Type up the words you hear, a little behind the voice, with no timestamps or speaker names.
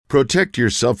Protect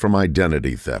yourself from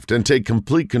identity theft and take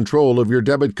complete control of your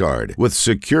debit card with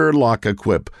Secure Lock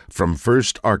Equip from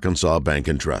First Arkansas Bank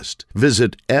and Trust.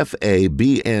 Visit FABNT.com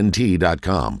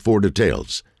for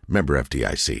details. Member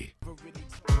FDIC.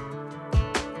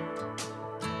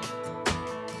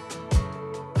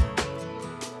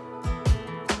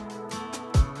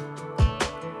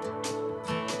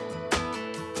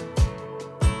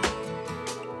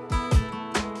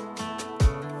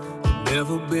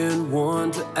 Never been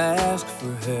one to ask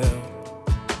for help.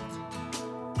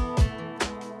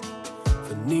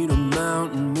 If I need a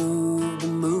mountain moved, to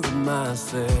move it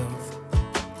myself.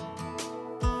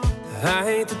 I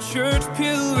ain't the church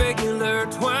pew regular,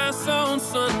 twice on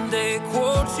Sunday,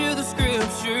 quote you the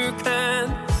scripture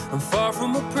kind. I'm far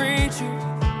from a preacher,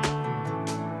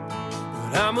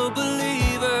 but I'm a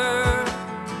believer.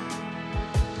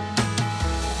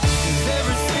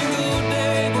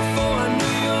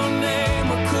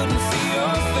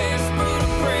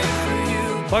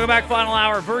 Welcome back, Final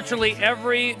Hour. Virtually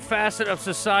every facet of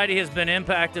society has been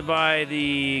impacted by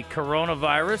the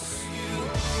coronavirus.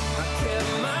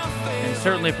 And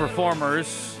certainly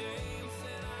performers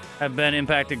have been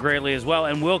impacted greatly as well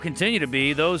and will continue to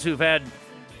be. Those who've had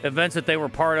events that they were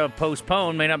part of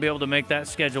postponed may not be able to make that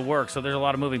schedule work. So there's a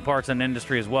lot of moving parts in the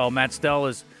industry as well. Matt Stell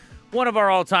is one of our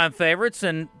all-time favorites.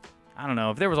 And I don't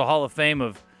know, if there was a Hall of Fame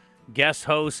of guest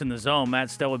hosts in the zone, Matt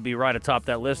Stell would be right atop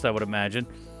that list, I would imagine.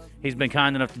 He's been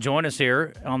kind enough to join us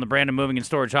here on the Brandon Moving and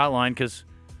Storage Hotline because,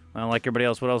 well, like everybody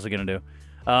else, what else are you going to do?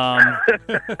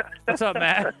 What's up,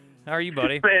 Matt? How are you,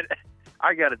 buddy? Man,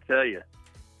 I got to tell you,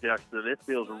 Justin, it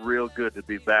feels real good to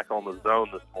be back on the zone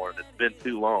this morning. It's been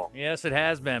too long. Yes, it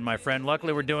has been, my friend.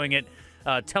 Luckily, we're doing it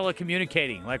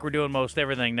telecommunicating like we're doing most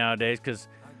everything nowadays because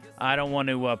I don't want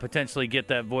to potentially get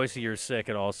that voice of yours sick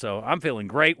at all. So I'm feeling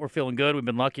great. We're feeling good. We've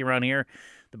been lucky around here.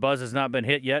 The buzz has not been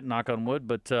hit yet, knock on wood.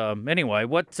 But anyway,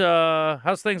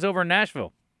 how's things over in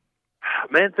Nashville?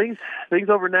 Man, things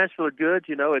over in Nashville are good.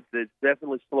 You know, it's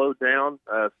definitely slowed down.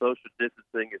 Social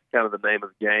distancing is kind of the name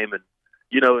of the game, and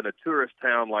you know, in a tourist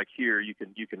town like here, you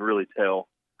can really tell.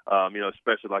 You know,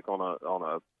 especially like on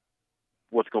a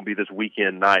what's going to be this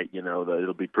weekend night. You know, that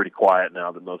it'll be pretty quiet now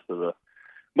that most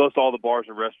all the bars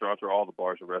and restaurants, or all the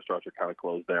bars and restaurants, are kind of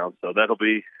closed down. So that'll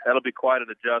be quite an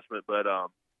adjustment. But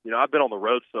you know, I've been on the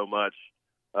road so much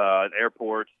at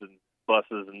airports and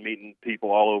buses and meeting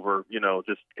people all over, you know,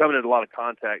 just coming into a lot of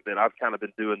contact that I've kind of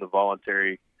been doing the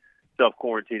voluntary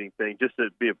self-quarantining thing just to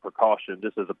be a precaution,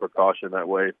 just as a precaution that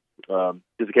way. Just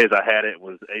in case I had it and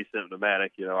was asymptomatic,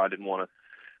 you know, I didn't want to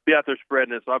be out there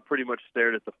spreading it. So I pretty much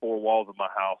stared at the four walls of my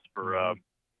house for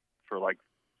like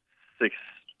 6-8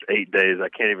 days. I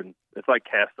can't even, it's like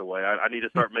Castaway. I need to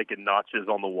start making notches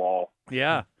on the wall.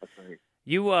 Yeah.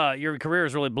 Your career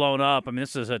has really blown up. I mean,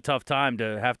 this is a tough time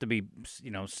to have to be, you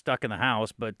know, stuck in the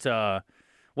house. But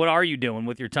what are you doing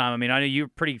with your time? I mean, I know you're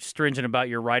pretty stringent about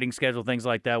your writing schedule, things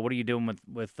like that. What are you doing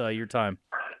with your time?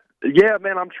 Yeah,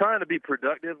 man, I'm trying to be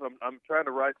productive. I'm trying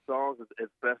to write songs as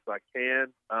best I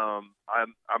can. I'm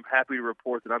happy to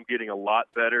report that I'm getting a lot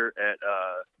better at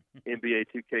NBA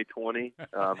 2K20.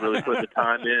 Really putting the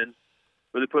time in,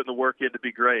 really putting the work in to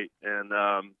be great, and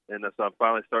so I'm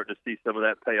finally starting to see some of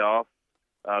that pay off.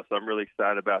 So I'm really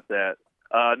excited about that.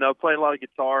 No, playing a lot of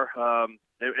guitar,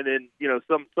 and then you know,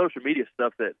 some social media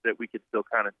stuff that we can still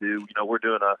kind of do. You know, we're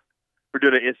doing an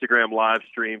Instagram live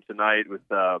stream tonight with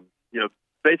you know,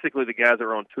 basically the guys that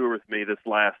are on tour with me this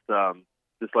last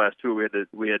tour.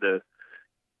 We had to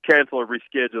cancel or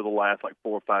reschedule the last like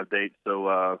 4 or 5 dates.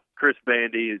 So Chris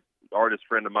Bandy, artist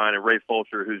friend of mine, and Ray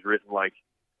Fulcher, who's written like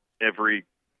every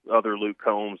other Luke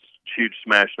Combs huge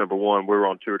smash #1. We were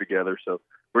on tour together, so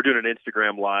we're doing an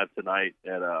Instagram live tonight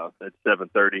at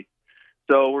 7:30.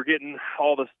 So we're getting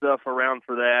all the stuff around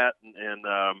for that, and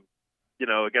you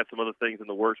know, I got some other things in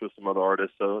the works with some other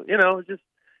artists. So you know,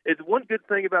 it's one good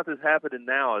thing about this happening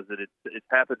now is that it's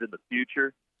happened in the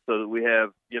future, so that we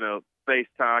have, you know, FaceTime.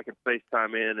 I can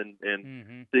FaceTime in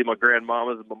and see my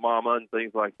grandmamas and my mama and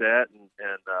things like that, and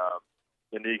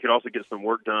you can also get some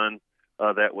work done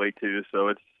that way too. So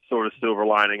it's sort of silver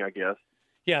lining, I guess.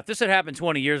 Yeah, if this had happened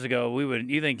 20 years ago,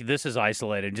 you think this is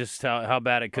isolated, just how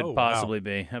bad it could possibly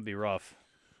be. That'd be rough.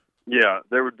 Yeah,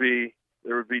 there would be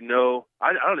no.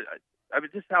 I mean,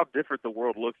 just how different the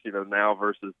world looks, you know, now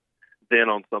versus then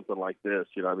on something like this.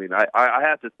 You know, I mean, I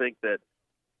have to think that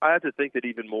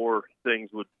even more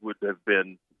things would have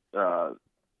been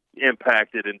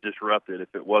impacted and disrupted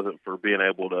if it wasn't for being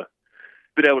able to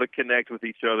connect with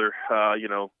each other. You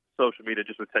know, social media,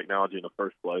 just with technology in the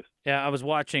first place. Yeah, I was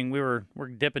watching. We're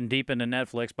dipping deep into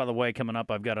Netflix. By the way, coming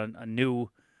up, I've got a new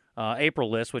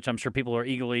April list, which I'm sure people are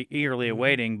eagerly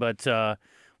awaiting. But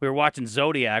we were watching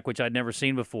Zodiac, which I'd never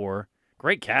seen before.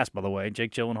 Great cast, by the way.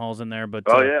 Jake Gyllenhaal's in there, but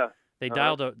they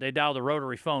dialed a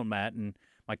rotary phone, Matt, and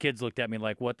my kids looked at me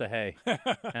like, "What the hey?"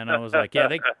 And I was like, "Yeah,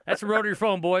 that's a rotary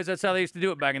phone, boys. That's how they used to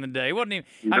do it back in the day." It wasn't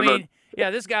even. I mean, yeah,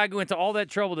 this guy went to all that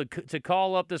trouble to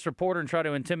call up this reporter and try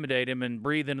to intimidate him and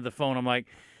breathe into the phone. I'm like,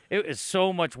 it is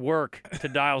so much work to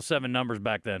dial 7 numbers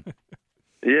back then.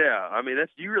 Yeah, I mean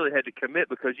you really had to commit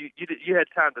because you had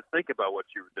time to think about what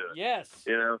you were doing. Yes.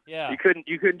 You know. Yeah. You couldn't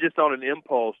just on an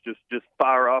impulse just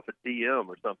fire off a DM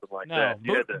or something like that.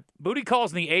 Booty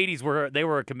calls in the '80s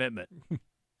were a commitment.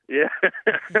 Yeah,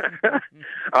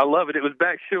 I love it. It was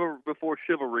back before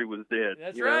chivalry was dead.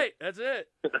 That's right. That's it.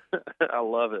 I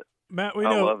love it. Matt, we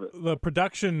know the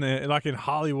production, like in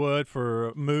Hollywood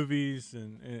for movies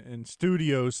and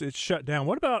studios, it's shut down.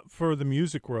 What about for the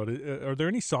music world? Are there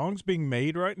any songs being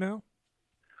made right now?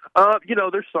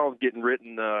 There's songs getting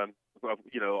written,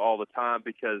 all the time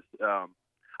because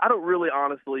I don't really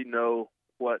honestly know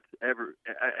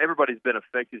everybody's been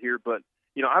affected here, but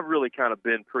I've really kind of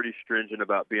been pretty stringent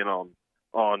about being on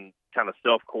kind of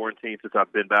self-quarantine since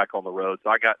I've been back on the road. So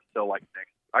I got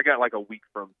like a week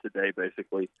from today,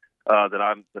 basically, that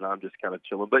I'm just kind of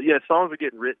chilling. But yeah, songs are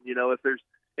getting written.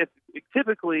 If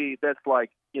typically that's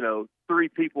like 3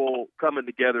 people coming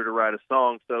together to write a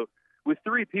song. So with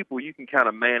 3 people, you can kind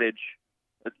of make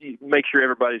sure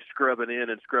everybody's scrubbing in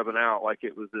and scrubbing out like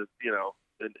it was an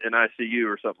ICU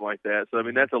or something like that. So I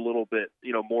mean that's a little bit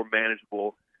more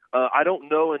manageable. I don't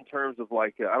know in terms of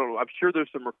I don't know. I'm sure there's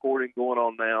some recording going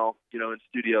on now, in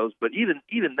studios. But even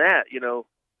that,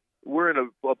 we're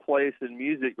in a place in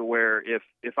music where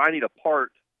if I need a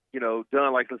part,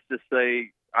 done, like let's just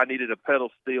say I needed a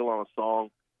pedal steel on a song,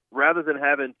 rather than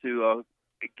having to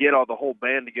get all the whole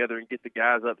band together and get the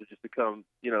guys up to just become,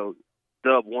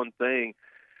 dub one thing,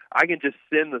 I can just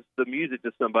send the music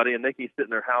to somebody and they can sit in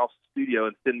their house studio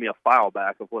and send me a file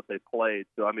back of what they played.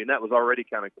 So I mean that was already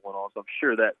kind of going on. So I'm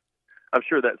sure that's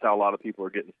how a lot of people are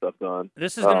getting stuff done.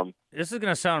 This is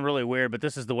gonna sound really weird, but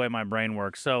this is the way my brain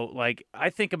works. So like I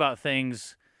think about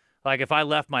things like if I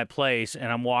left my place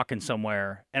and I'm walking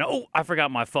somewhere and I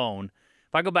forgot my phone.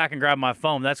 If I go back and grab my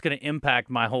phone, that's going to impact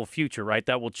my whole future, right?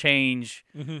 That will change.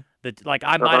 I might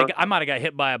have got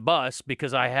hit by a bus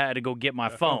because I had to go get my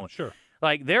phone. Sure.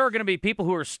 Like, there are going to be people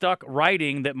who are stuck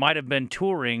writing that might have been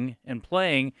touring and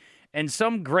playing, and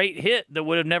some great hit that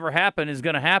would have never happened is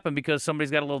going to happen because somebody's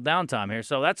got a little downtime here.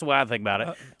 So that's the way I think about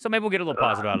it. So maybe we'll get a little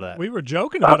positive out of that. We were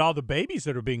joking about all the babies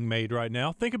that are being made right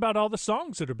now. Think about all the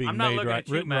songs that are being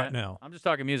written right now. I'm just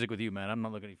talking music with you, man. I'm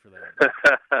not looking at you for that.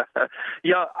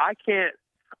 Yeah, I can't.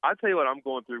 I'll tell you what I'm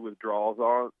going through withdrawals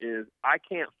on is I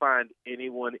can't find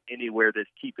anyone anywhere that's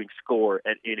keeping score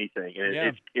at anything.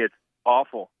 And it's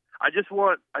awful. I just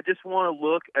want to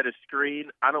look at a screen.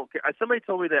 I don't care. Somebody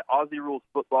told me that Aussie Rules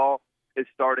football is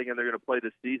starting and they're going to play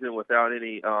the season without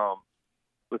any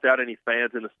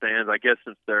fans in the stands. I guess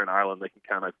since they're in Ireland, they can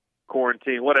kind of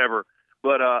quarantine, whatever.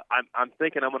 But I'm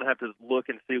thinking I'm going to have to look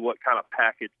and see what kind of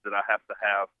package that I have to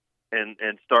have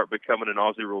and start becoming an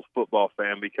Aussie Rules football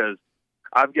fan because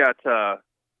I've got some,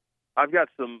 I've got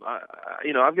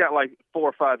like 4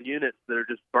 or 5 units that are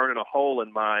just burning a hole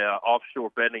in my offshore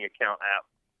betting account app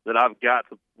that I've got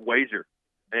to wager.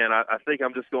 And I think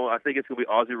it's going to be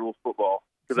Aussie Rules football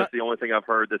because that's the only thing I've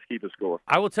heard that's keeping score.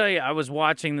 I will tell you, I was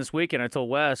watching this weekend. I told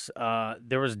Wes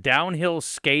there was downhill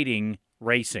skating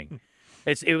racing.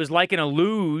 It was like in a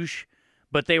luge,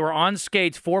 but they were on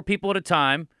skates, 4 people at a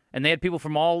time, and they had people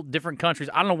from all different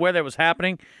countries. I don't know where that was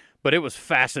happening, but it was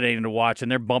fascinating to watch,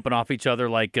 and they're bumping off each other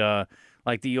like the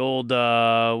old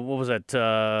what was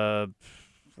that?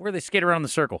 Where they skate around in the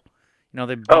circle. They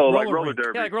like roller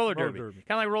derby. Yeah, like roller derby.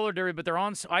 Kind of like roller derby, but they're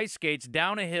on ice skates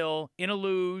down a hill in a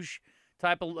luge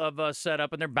type of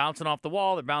setup, and they're bouncing off the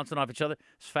wall. They're bouncing off each other.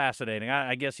 It's fascinating.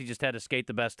 I guess he just had to skate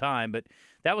the best time, but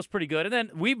that was pretty good. And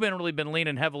then we've been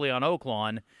leaning heavily on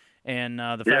Oaklawn and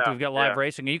the fact that we've got live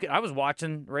racing. I was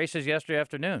watching races yesterday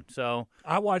afternoon. So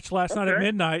I watched last night at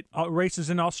midnight races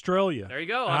in Australia. There you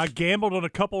go. I gambled on a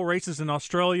couple races in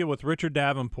Australia with Richard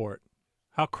Davenport.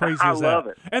 How crazy is that? I love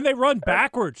it. And they run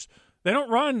backwards. They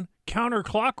don't run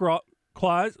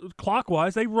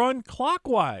counterclockwise. They run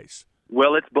clockwise.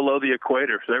 Well, it's below the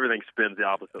equator, so everything spins the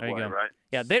opposite way, right?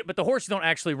 Yeah, but the horses don't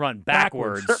actually run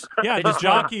backwards. Yeah, the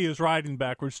jockey is riding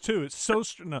backwards, too. It's so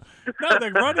no,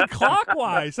 they're running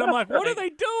clockwise. I'm like, what are they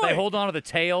doing? They hold on to the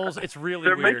tails. It's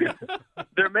really weird.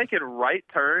 They're making right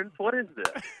turns? What is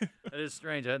this? That is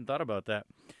strange. I hadn't thought about that.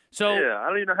 So yeah, I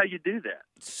don't even know how you do that.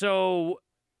 So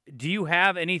do you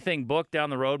have anything booked down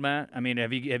the road, Matt? I mean,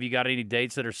 have you got any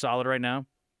dates that are solid right now?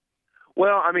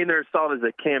 Well, I mean, they're as solid as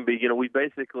they can be. We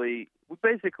basically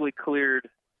cleared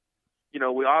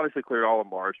we obviously cleared all of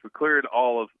March. We cleared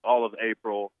all of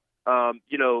April.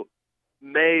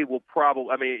 May will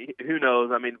probably. I mean, who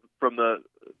knows? I mean, from the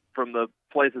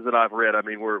places that I've read, I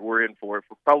mean, we're in for it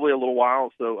for probably a little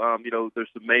while. So, there's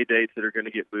some May dates that are going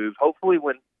to get moved. Hopefully,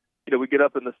 when we get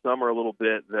up in the summer a little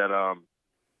bit, that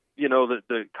that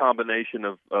the combination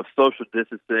of social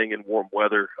distancing and warm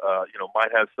weather,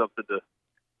 might have something to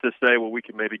say where we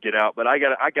can maybe get out. But I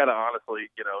gotta honestly,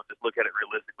 just look at it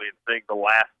realistically and think the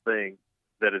last thing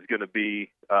that is going to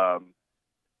be,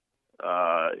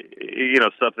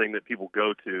 something that people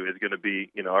go to is going to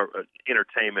be,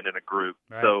 entertainment in a group.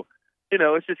 Right. So,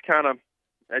 it's just kind of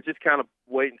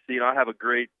wait and see. I have a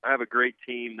great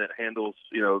team that handles,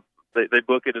 they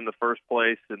book it in the first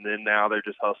place, and then now they're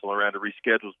just hustling around to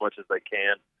reschedule as much as they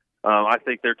can. I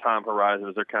think their time horizon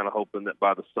is they're kind of hoping that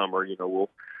by the summer, we'll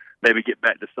maybe get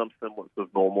back to some semblance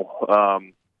of normal.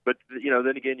 But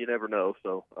then again, you never know.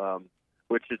 So,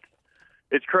 which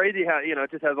it's crazy how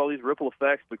it just has all these ripple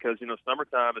effects because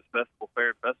summertime is fair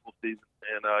and festival season,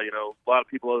 and a lot of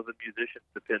people other than musicians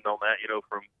depend on that.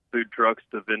 From food trucks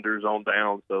to vendors on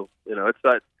down. So it's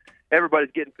not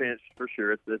everybody's getting pinched for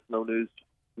sure. It's no news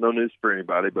for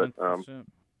anybody. But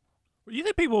you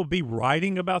think people will be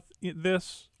writing about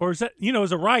this, or is that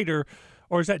as a writer?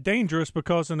 Or is that dangerous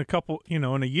because in a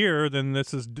year, then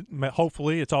this is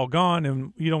hopefully it's all gone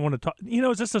and you don't want to talk.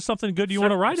 Is this something good you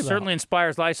want to write about? Certainly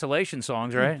inspires isolation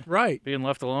songs, right? Right. Being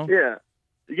left alone. Yeah,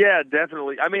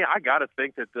 definitely. I mean, I got to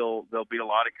think that there'll be a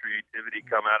lot of creativity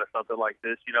come out of something like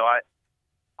this.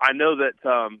 I know that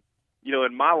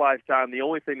in my lifetime, the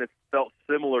only thing that's felt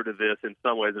similar to this in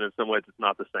some ways, and in some ways it's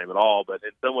not the same at all, but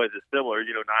in some ways it's similar.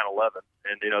 9/11,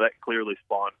 and that clearly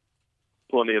spawned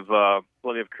plenty of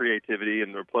creativity,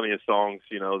 and there are plenty of songs,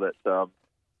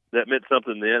 that meant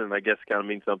something then, and I guess kind of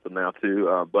mean something now too.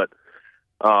 I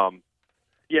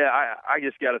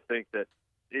just got to think that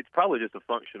it's probably just a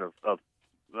function of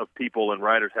people and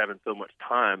writers having so much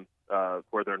time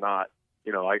where they're not.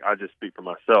 I just speak for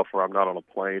myself, where I'm not on a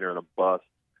plane or in a bus,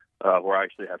 where I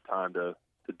actually have time to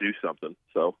do something.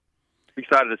 So,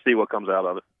 excited to see what comes out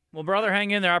of it. Well, brother,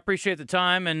 hang in there. I appreciate the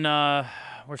time, and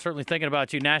we're certainly thinking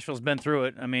about you. Nashville's been through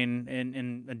it, I mean,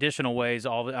 in additional ways,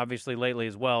 obviously lately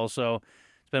as well. So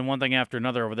it's been one thing after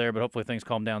another over there, but hopefully things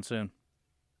calm down soon.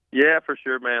 Yeah, for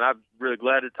sure, man. I'm really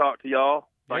glad to talk to y'all.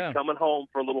 Like coming home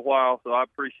for a little while, so I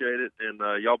appreciate it, and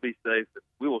y'all be safe.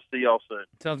 We will see y'all soon.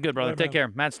 Sounds good, brother. Take care.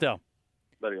 Matt Stell.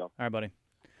 Later, y'all. All right, buddy.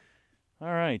 All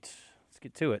right, let's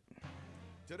get to it.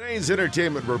 Today's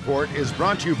entertainment report is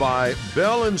brought to you by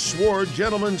Bell & Sword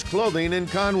Gentlemen's Clothing in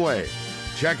Conway.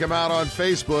 Check them out on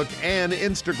Facebook and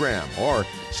Instagram, or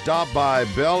stop by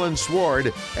Bell & Sword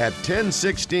at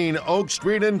 1016 Oak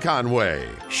Street in Conway.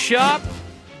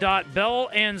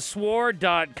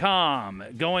 Shop.bellandsword.com.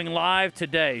 Going live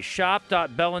today.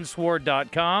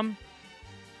 Shop.bellandsword.com.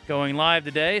 Going live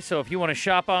today. So if you want to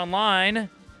shop online,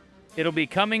 it'll be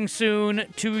coming soon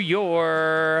to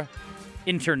your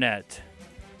internet.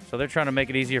 So they're trying to make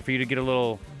it easier for you to get a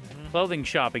little clothing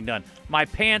shopping done. My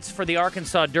pants for the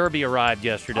Arkansas Derby arrived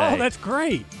yesterday. Oh, that's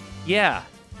great. Yeah.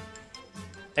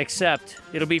 Except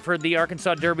it'll be for the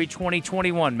Arkansas Derby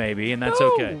 2021 maybe, and that's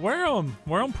okay. Wear them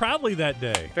proudly that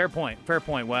day. Fair point,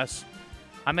 Wes.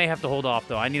 I may have to hold off,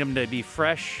 though. I need them to be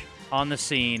fresh on the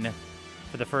scene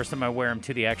for the first time I wear them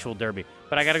to the actual Derby.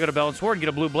 But I got to go to Bell & Sword and get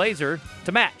a blue blazer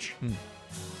to match.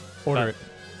 Order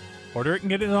it and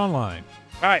get it online.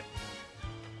 All right.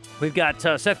 We've got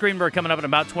Seth Greenberg coming up in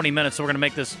about 20 minutes, so we're going to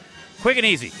make this quick and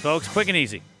easy, folks, quick and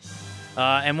easy.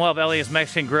 And we'll have Elias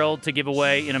Mexican Grill to give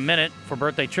away in a minute for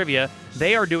birthday trivia.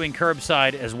 They are doing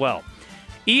curbside as well.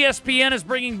 ESPN is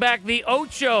bringing back the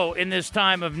Ocho in this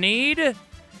time of need.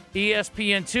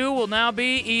 ESPN2 will now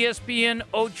be ESPN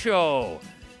Ocho.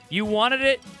 You wanted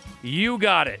it, you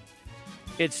got it.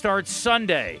 It starts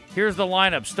Sunday. Here's the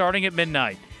lineup starting at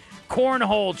midnight.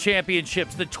 Cornhole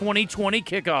Championships, the 2020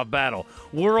 kickoff battle.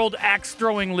 World Axe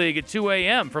Throwing League at 2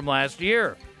 a.m. from last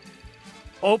year.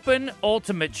 Open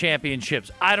Ultimate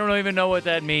Championships. I don't even know what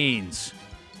that means.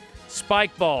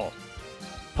 Spike Ball.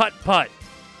 Putt-Putt.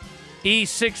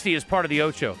 E60 is part of the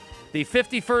Ocho. The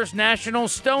 51st National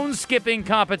Stone Skipping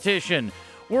Competition.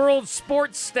 World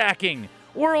Sports Stacking.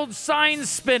 World Sign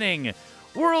Spinning.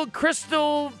 World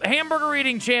Crystal Hamburger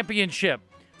Eating Championship.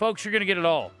 Folks, you're going to get it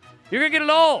all. You're going to get it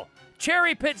all.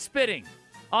 Cherry Pit Spitting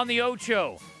on the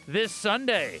Ocho this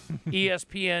Sunday.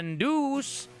 ESPN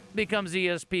Deuce becomes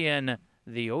ESPN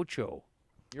the Ocho.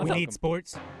 We need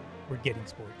sports. we're getting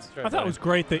sports. I thought it was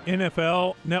great the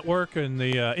NFL network and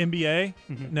the NBA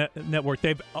network.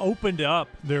 They've opened up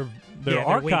their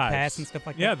archives, League Pass and stuff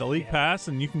like that. Yeah, the League Pass,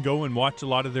 and you can go and watch a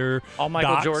lot of their All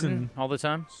Michael docs Jordan and all the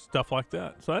time. stuff like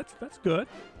that. So that's good.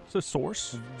 It's a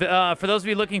source. For those of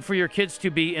you looking for your kids to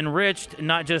be enriched,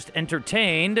 not just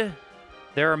entertained,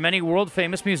 there are many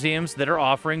world-famous museums that are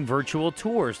offering virtual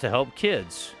tours to help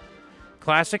kids.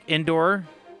 Classic indoor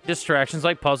distractions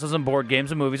like puzzles and board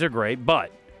games and movies are great,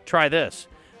 but try this.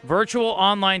 Virtual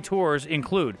online tours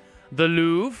include the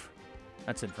Louvre,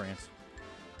 that's in France,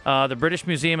 the British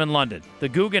Museum in London, the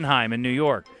Guggenheim in New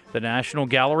York, the National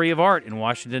Gallery of Art in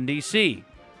Washington, D.C.,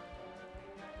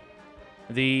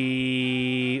 some of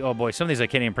these I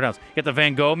can't even pronounce. You got the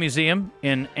Van Gogh Museum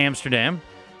in Amsterdam,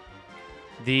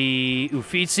 the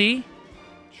Uffizi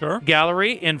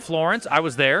Gallery in Florence. I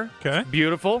was there. Okay.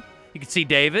 Beautiful. You can see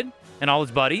David and all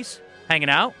his buddies hanging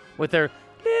out with their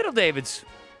little Davids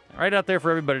right out there for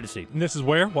everybody to see. And this is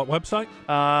where? What website?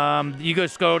 You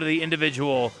just go to the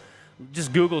individual,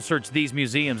 just Google search these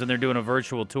museums, and they're doing a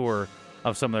virtual tour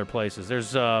of some of their places.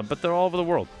 But they're all over the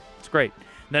world. It's great.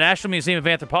 The National Museum of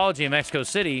Anthropology in Mexico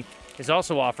City is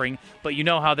also offering, but you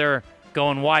know how they're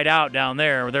going wide out down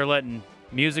there, where they're letting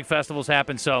music festivals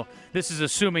happen. So this is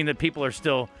assuming that people are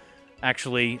still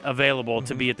actually available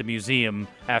to be at the museum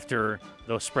after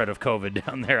the spread of COVID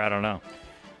down there. I don't know.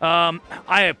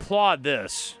 I applaud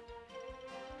this.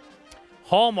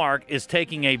 Hallmark is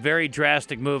taking a very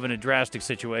drastic move in a drastic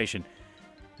situation.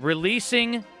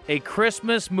 Releasing a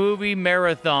Christmas movie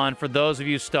marathon for those of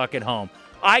you stuck at home.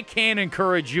 I can't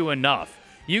encourage you enough.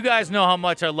 You guys know how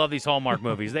much I love these Hallmark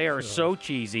movies. They are so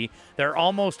cheesy. They're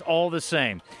almost all the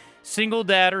same. Single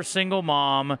dad or single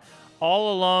mom,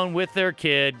 all alone with their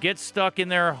kid, get stuck in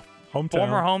their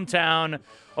former hometown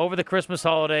over the Christmas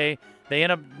holiday. They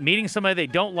end up meeting somebody they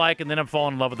don't like and then end up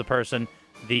falling in love with the person.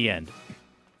 The end.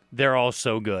 They're all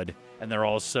so good, and they're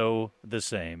all so the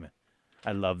same.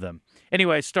 I love them.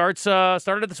 Anyway, started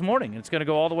this morning. It's going to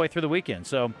go all the way through the weekend.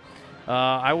 So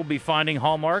I will be finding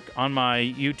Hallmark on my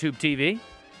YouTube TV,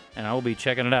 and I will be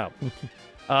checking it out.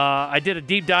 I did a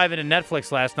deep dive into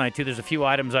Netflix last night, too. There's a few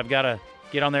items I've got to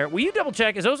get on there. Will you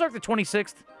double-check? Is Ozark the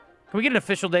 26th? Can we get an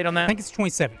official date on that? I think it's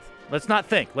 27th. Let's not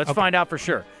think. Let's find out for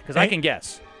sure, because I can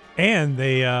guess. And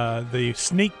the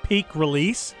sneak peek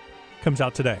release comes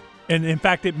out today. And, in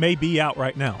fact, it may be out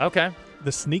right now. Okay.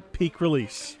 The sneak peek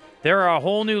release. There are a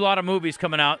whole new lot of movies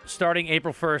coming out starting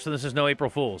April 1st, and this is no April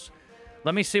Fool's.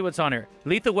 Let me see what's on here.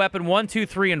 Lethal Weapon 1, 2,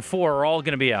 3, and 4 are all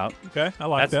going to be out. Okay, I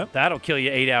like that. That'll kill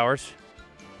you 8 hours.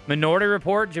 Minority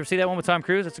Report. Did you ever see that one with Tom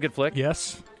Cruise? That's a good flick.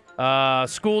 Yes.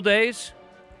 School Days.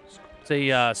 It's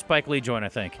a Spike Lee joint, I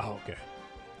think. Oh, okay.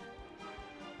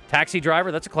 Taxi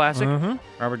Driver. That's a classic.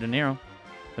 Robert De Niro.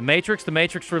 The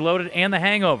Matrix Reloaded, and The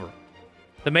Hangover.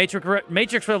 The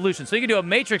Matrix Revolution. So you can do a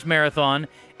Matrix marathon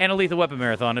and a Lethal Weapon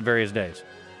marathon in various days.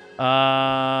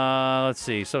 Let's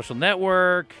see. Social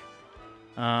Network.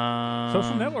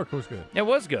 Social Network was good. It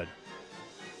was good.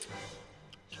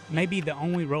 Maybe the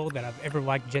only role that I've ever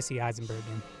liked Jesse Eisenberg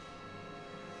in.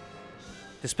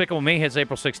 Despicable Me hits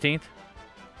April 16th.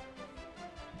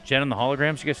 Jen and the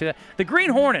Holograms. You guys see that? The Green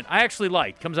Hornet I actually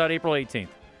liked. Comes out April 18th.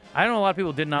 I know a lot of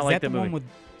people did not like that movie. One with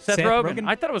Seth Rogen?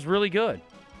 I thought it was really good.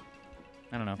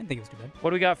 I don't know. I didn't think it was too bad. What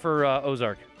do we got for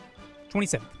Ozark?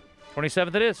 27th.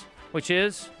 27th it is, which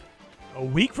is? A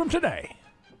week from today.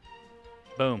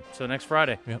 Boom. So next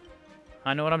Friday. Yep.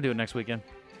 I know what I'm doing next weekend.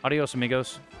 Adios,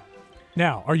 amigos.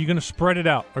 Now, are you going to spread it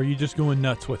out, or are you just going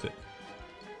nuts with it?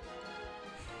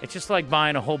 It's just like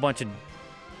buying a whole bunch of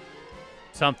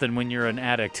something when you're an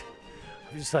addict.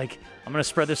 I'm just like, I'm going to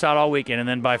spread this out all weekend, and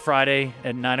then by Friday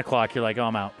at 9 o'clock, you're like, oh,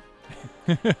 I'm out.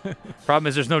 Problem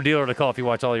is there's no dealer to call if you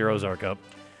watch all your Ozark up.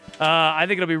 I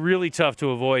think it'll be really tough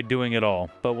to avoid doing it all,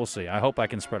 but we'll see. I hope I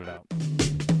can spread it out.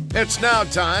 It's now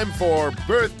time for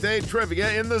Birthday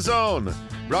Trivia in the Zone.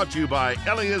 Brought to you by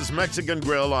Elia's Mexican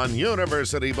Grill on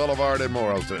University Boulevard in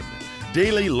Morrilton.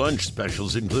 Daily lunch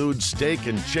specials include steak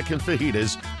and chicken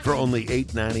fajitas for only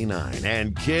 $8.99.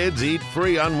 And kids eat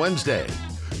free on Wednesday.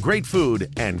 Great food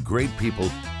and great people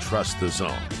trust the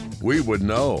Zone. We would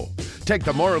know. Take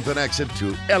the Morrilton exit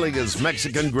to Elia's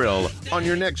Mexican Grill on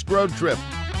your next road trip.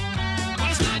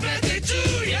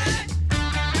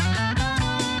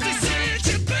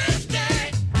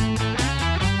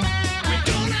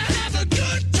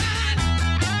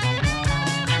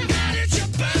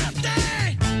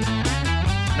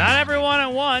 Not everyone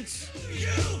at once.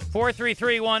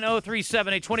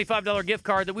 433-1037, a $25 gift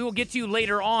card that we will get to you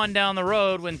later on down the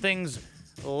road when things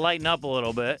lighten up a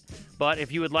little bit. But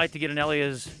if you would like to get an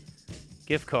Elia's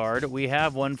gift card, we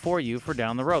have one for you for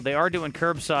down the road. They are doing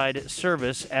curbside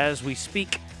service as we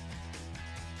speak.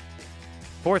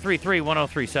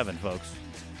 433-1037, folks.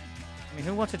 I mean,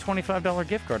 who wants a $25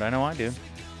 gift card? I know I do.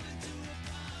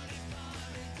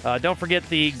 Don't forget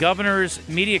the Governor's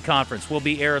Media Conference will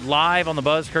be aired live on the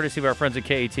Buzz, courtesy of our friends at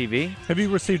KATV. Have you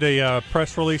received a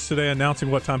press release today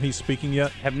announcing what time he's speaking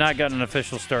yet? Have not gotten an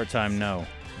official start time, no.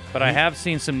 But I have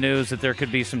seen some news that there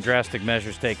could be some drastic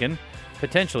measures taken,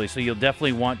 potentially, so you'll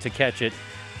definitely want to catch it.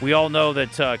 We all know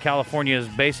that California has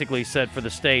basically said for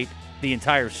the state, the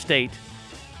entire state,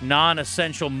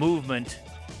 non-essential movement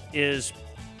is,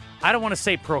 I don't want to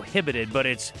say prohibited, but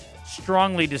it's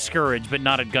strongly discouraged, but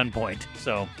not at gunpoint.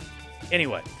 So,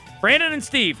 anyway, Brandon and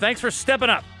Steve, thanks for stepping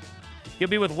up. You'll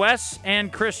be with Wes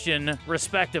and Christian,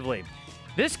 respectively.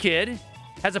 This kid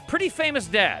has a pretty famous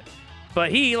dad,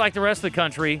 but he, like the rest of the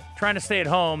country, trying to stay at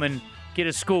home and get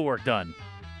his schoolwork done.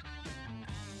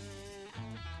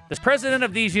 The President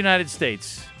of these United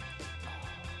States.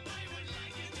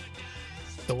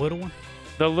 The little one?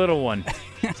 The little one.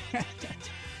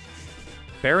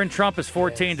 Barron Trump is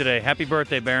 14 today. Happy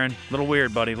birthday, Barron. Little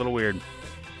weird, buddy. Little weird.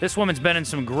 This woman's been in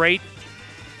some great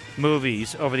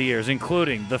movies over the years,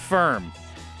 including The Firm.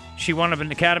 She won an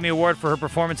Academy Award for her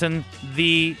performance in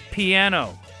The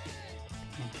Piano.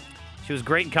 She was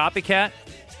great in Copycat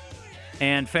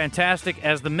and fantastic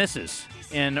as the Mrs.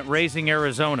 in Raising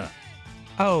Arizona.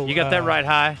 Oh, You got that right,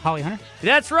 Hi. Holly Hunter?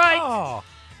 That's right. Oh,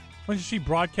 when did she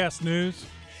broadcast news?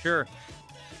 Sure.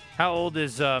 How old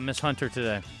is Miss Hunter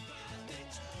today?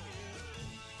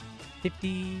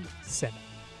 57.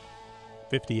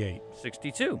 58.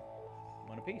 62.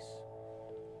 One apiece.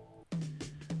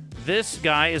 This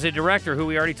guy is a director who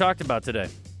we already talked about today.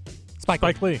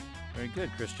 Spike Lee. Very good,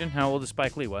 Christian. How old is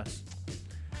Spike Lee, Wes?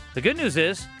 The good news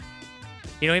is,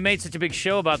 he made such a big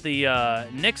show about the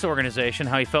Knicks organization,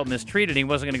 how he felt mistreated. He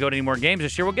wasn't going to go to any more games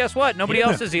this year. Well, guess what? Nobody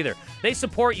else is either. They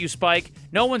support you, Spike.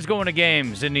 No one's going to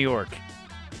games in New York.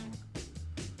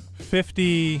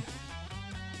 59.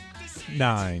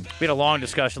 We had a long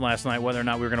discussion last night whether or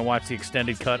not we were going to watch the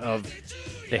extended cut of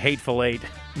The Hateful Eight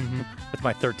with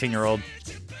my 13-year-old.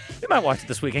 We might watch it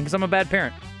this weekend because I'm a bad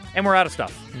parent. And we're out of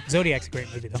stuff. Zodiac's a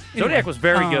great movie, though. Zodiac was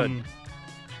very good.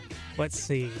 Let's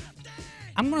see.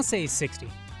 I'm going to say 60.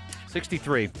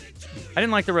 63. I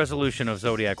didn't like the resolution of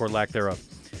Zodiac or lack thereof.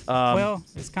 Well,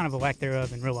 it's kind of a lack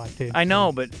thereof in real life, too. I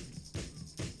know, but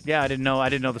yeah, I didn't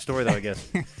know the story, though, I guess.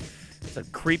 It's a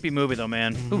creepy movie, though,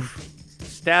 man. Oof.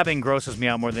 Stabbing grosses me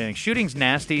out more than anything. Shooting's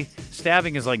nasty.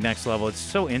 Stabbing is like next level. It's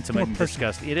so intimate and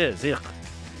disgusting. It is. Ugh.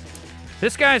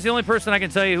 This guy is the only person I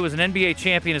can tell you who was an NBA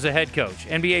champion as a head coach,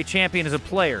 NBA champion as a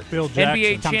player, Phil Jackson.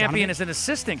 NBA Tom champion Donovan? as an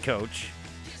assistant coach,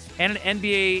 and an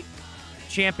NBA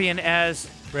champion as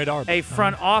Red Arbor. a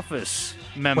front office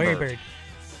member. Larry Bird.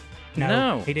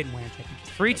 No. He didn't win a championship.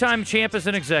 Three-time champ as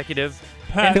an executive.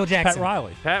 Pat, Phil Jackson. Pat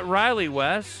Riley. Pat Riley,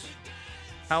 Wes.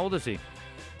 How old is he?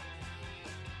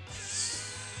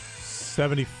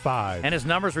 75. And his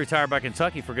number's retired by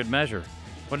Kentucky for good measure.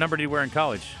 What number did he wear in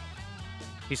college?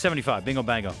 He's 75. Bingo,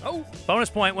 bango. Oh. Bonus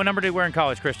point. What number did he wear in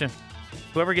college, Christian?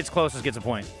 Whoever gets closest gets a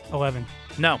point. 11.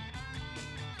 No.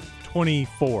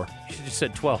 24. You should just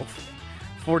said 12.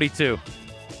 42.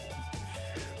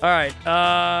 All right.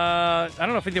 I don't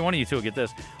know if either one of you two will get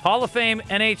this. Hall of Fame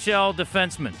NHL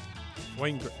defenseman.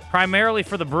 Wayne Primarily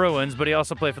for the Bruins, but he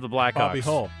also played for the Blackhawks. Bobby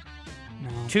Hull. No.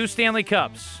 2 Stanley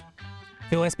Cups.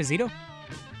 Phil Esposito?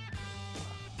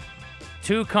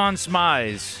 2 Conn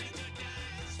Smiles.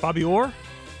 Bobby Orr?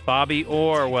 Bobby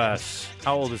Orr, Wes.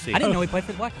 How old is he? I didn't know he played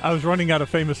for the Blackhawks. I was running out of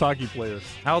famous hockey players.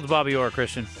 How old's Bobby Orr,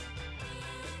 Christian?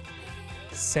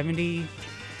 71.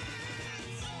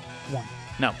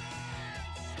 No.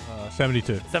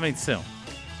 72. 72.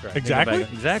 Right. Exactly?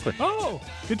 Exactly. Oh,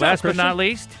 good job, Last but Christian. not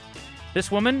least,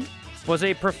 this woman was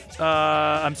a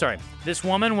This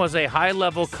woman was a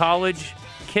high-level college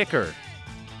kicker,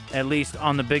 at least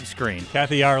on the big screen.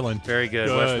 Kathy Ireland. Very good.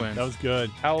 West Good. wins. That was good.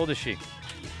 How old is she?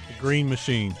 The Green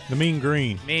Machine. The Mean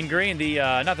Green. Mean Green. The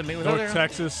not the Mean. North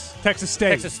Texas. Texas State.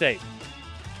 Texas State.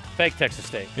 Fake Texas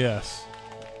State. Yes.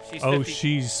 She's Oh, 50.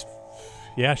 she's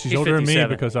She's older than me 57.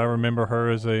 because I remember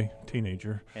her as a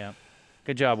teenager. Yeah.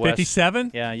 Good job, Wes.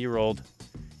 57? Yeah, you rolled.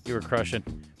 You were crushing.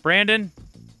 Brandon,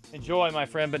 enjoy, my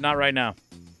friend, but not right now.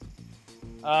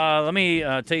 Let me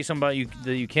tell you something about you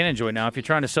that you can enjoy now. If you're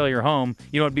trying to sell your home,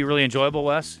 you know what would be really enjoyable,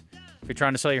 Wes? If you're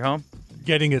trying to sell your home?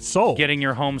 Getting it sold. Getting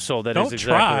your home sold. That is Don't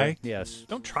exactly try. right. Yes.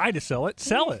 Don't try to sell it.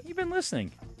 Sell it. You've been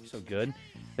listening. You're so good.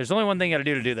 There's only one thing you got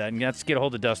to do that, and that's get a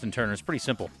hold of Dustin Turner. It's pretty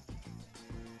simple.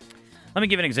 Let me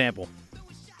give you an example.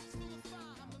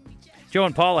 Joe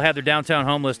and Paula had their downtown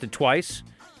home listed twice.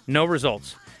 No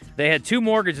results. They had 2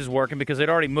 mortgages working because they'd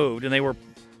already moved, and they were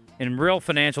in real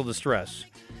financial distress.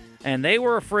 And they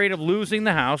were afraid of losing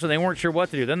the house, and they weren't sure what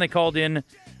to do. Then they called in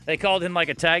like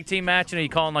a tag team match, and you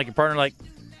calling like your partner, like,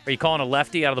 are you calling a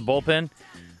lefty out of the bullpen?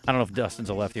 I don't know if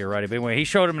Dustin's a lefty or righty, but anyway, he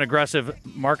showed him an aggressive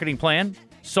marketing plan,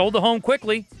 sold the home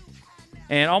quickly,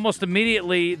 and almost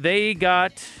immediately they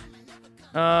had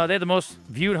the most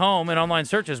viewed home in online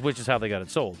searches, which is how they got it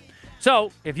sold.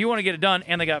 So if you want to get it done,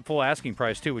 and they got full asking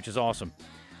price too, which is awesome.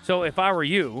 So if I were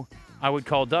you, I would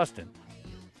call Dustin.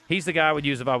 He's the guy I would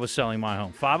use if I was selling my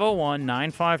home.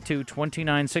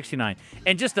 501-952-2969.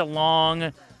 And just a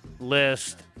long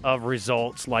list of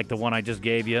results like the one I just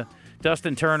gave you.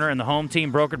 Dustin Turner and the home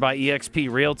team, brokered by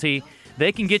eXp Realty.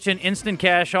 They can get you an instant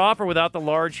cash offer without the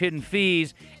large hidden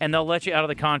fees, and they'll let you out of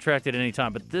the contract at any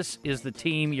time. But this is the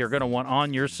team you're going to want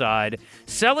on your side.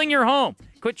 Selling your home.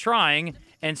 Quit trying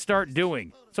and start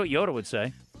doing. That's what Yoda would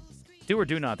say. Do or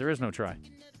do not. There is no try.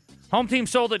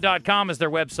 HomeTeamSoldIt.com is their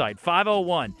website.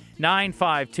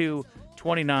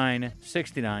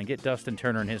 501-952-2969. Get Dustin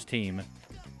Turner and his team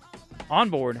on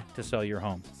board to sell your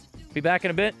home. Be back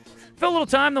in a bit. Fill a little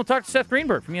time, they'll talk to Seth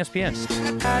Greenberg from ESPN.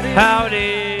 Howdy,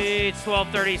 it's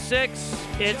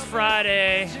 12:36. It's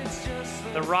Friday.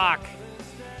 The Rock.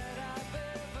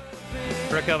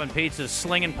 Brick Oven Pizza's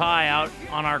slinging pie out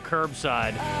on our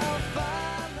curbside.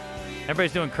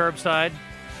 Everybody's doing curbside.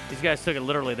 These guys took it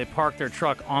literally. They parked their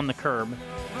truck on the curb,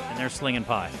 and they're slinging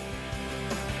pie.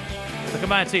 So come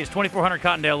by and see us, 2400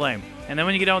 Cottondale Lane. And then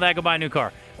when you get done with that, go buy a new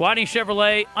car. Guadney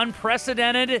Chevrolet,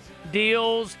 unprecedented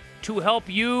deals to help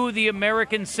you, the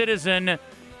American citizen,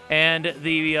 and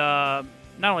the not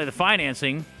only the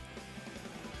financing,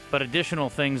 but additional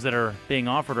things that are being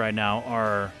offered right now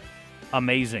are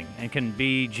amazing and can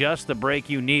be just the break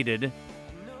you needed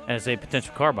as a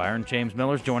potential car buyer. And James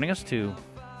Miller's joining us to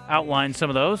outline some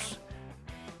of those.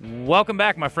 Welcome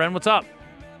back, my friend. What's up?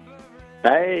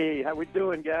 Hey, how we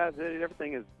doing, guys?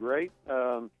 Everything is great.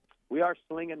 We are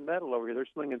slinging metal over here. They're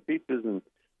slinging pizzas and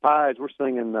pies. We're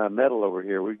slinging metal over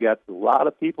here. We've got a lot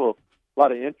of people, a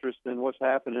lot of interest in what's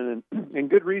happening, and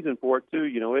good reason for it, too.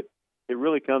 You know, it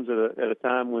really comes at a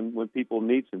time when people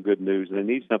need some good news, and they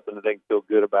need something that they can feel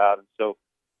good about. And so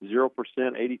 0%,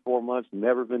 84 months,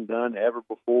 never been done ever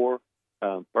before.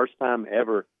 First time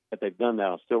ever that they've done that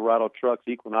on Silverado trucks,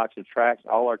 Equinox, and Trax,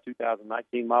 all our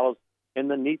 2019 models. And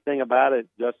the neat thing about it,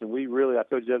 Justin, I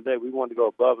told you the other day, we wanted to go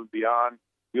above and beyond.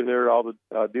 You hear all the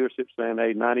dealerships saying,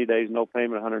 hey, 90 days, no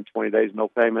payment, 120 days, no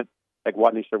payment. Like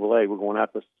Guadney Chevrolet, we're going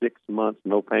out to 6 months,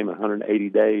 no payment, 180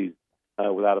 days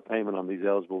without a payment on these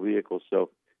eligible vehicles. So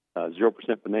 0%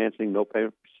 financing, no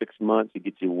payment for 6 months. It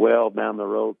gets you well down the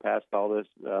road past all this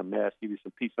mess, give you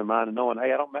some peace of mind and knowing,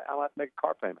 hey, I don't have to make a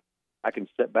car payment. I can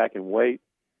sit back and wait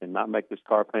and not make this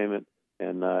car payment.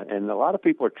 And a lot of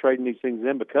people are trading these things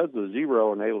in because of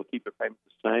zero and able to keep their payment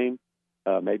the same,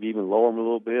 maybe even lower them a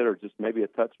little bit or just maybe a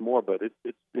touch more. But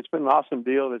it's been an awesome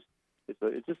deal.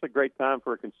 It's just a great time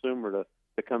for a consumer to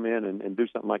come in and do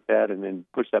something like that and then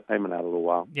push that payment out a little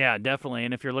while. Yeah, definitely.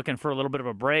 And if you're looking for a little bit of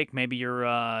a break, maybe you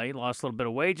lost a little bit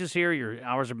of wages here, your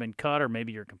hours have been cut, or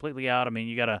maybe you're completely out. I mean,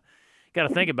 you gotta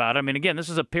think about it. I mean, again, this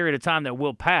is a period of time that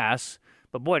will pass,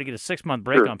 but boy, to get a 6-month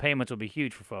break on payments will be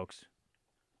huge for folks.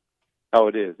 Oh,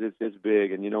 it is. It's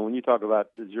big, and when you talk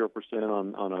about the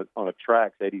 0% on a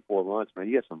Trax, 84 months, man,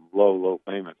 you get some low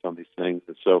payments on these things,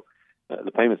 and so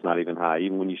the payment's not even high.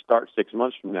 Even when you start 6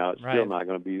 months from now, it's still not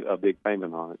going to be a big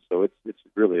payment on it. So it's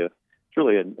really a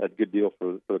good deal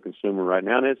for the consumer right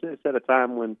now, and it's at a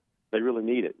time when they really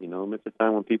need it. It's a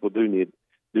time when people do need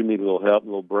a little help, a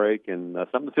little break, and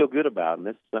something to feel good about. And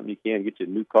this is something you can get you a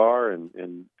new car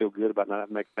and feel good about not having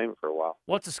to make a payment for a while.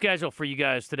 What's the schedule for you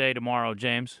guys today, tomorrow,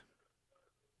 James?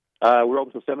 We're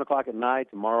open till 7 o'clock at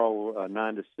night. Tomorrow,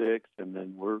 9 to 6, and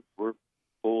then we're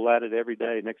full at it every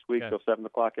day. Next week till 7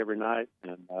 o'clock every night,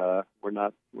 and we're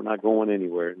not going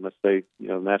anywhere unless the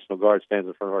National Guard stands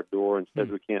in front of our door and says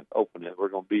we can't open it. We're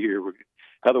going to be here.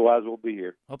 Otherwise, we'll be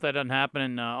here. Hope that doesn't happen.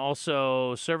 And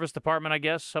also, service department, I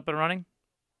guess, up and running.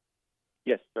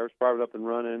 Yes, service department up and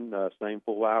running. Same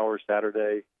full hours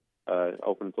Saturday.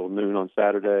 Open until noon on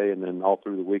Saturday, and then all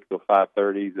through the week till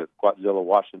 5:30. The Quatzilla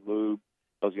Wash and Lube.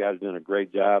 Those guys are doing a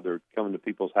great job. They're coming to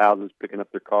people's houses, picking up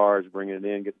their cars, bringing it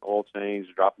in, getting oil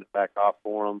changed, dropping it back off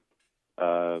for them.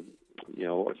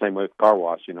 Same way with car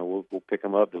wash. We'll pick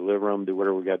them up, deliver them, do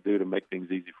whatever we got to do to make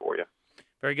things easy for you.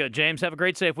 Very good. James, have a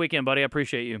great, safe weekend, buddy. I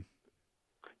appreciate you.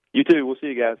 You too. We'll see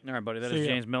you guys. All right, buddy. That is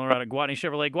James Miller out of Guadney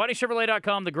Chevrolet.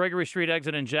 GuadneyChevrolet.com, the Gregory Street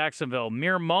exit in Jacksonville.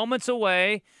 Mere moments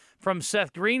away from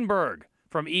Seth Greenberg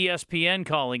from ESPN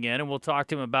calling in, and we'll talk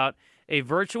to him about a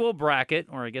virtual bracket,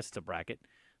 or I guess it's a bracket,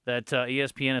 that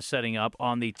ESPN is setting up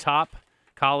on the top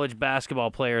college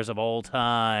basketball players of all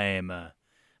time.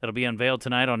 It'll be unveiled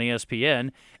tonight on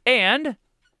ESPN. And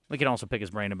we can also pick his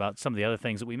brain about some of the other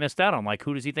things that we missed out on, like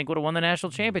who does he think would have won the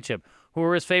national championship? Who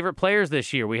are his favorite players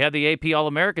this year? We had the AP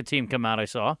All-America team come out, I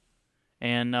saw.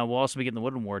 And we'll also be getting the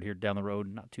Wooden Award here down the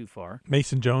road, not too far.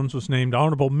 Mason Jones was named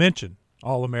Honorable Mention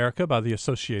All-America by the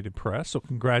Associated Press, so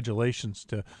congratulations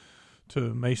to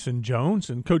Mason Jones.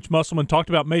 And Coach Musselman talked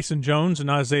about Mason Jones and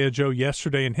Isaiah Joe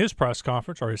yesterday in his press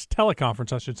conference, or his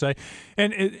teleconference, I should say.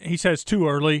 And he says too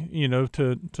early,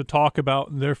 to talk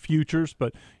about their futures,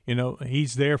 but,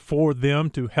 he's there for them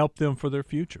to help them for their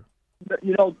future.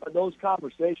 Those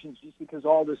conversations, just because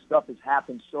all this stuff has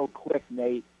happened so quick,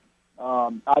 Nate,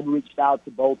 I've reached out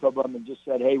to both of them and just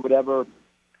said, hey, whatever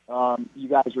you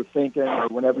guys are thinking or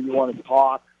whenever you want to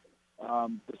talk,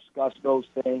 discuss those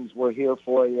things. We're here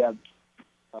for you.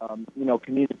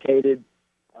 Communicated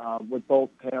with both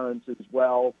parents as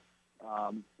well.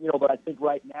 But I think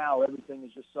right now everything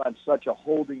is just on such a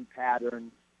holding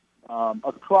pattern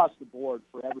across the board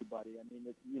for everybody. I mean,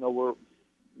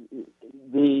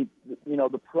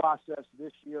 the process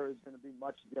this year is going to be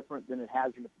much different than it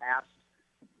has in the past.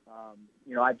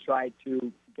 I've tried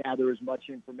to gather as much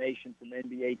information from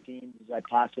NBA teams as I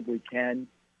possibly can.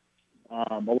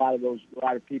 A lot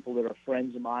of people that are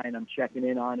friends of mine, I'm checking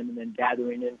in on them and then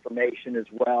gathering information as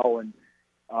well. And,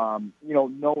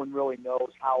 no one really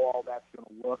knows how all that's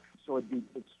going to look. So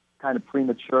it's kind of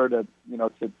premature to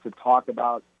talk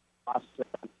about us.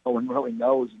 No one really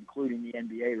knows, including the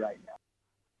NBA right now.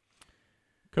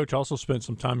 Coach also spent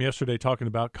some time yesterday talking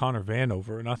about Connor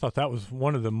Vanover, and I thought that was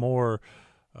one of the more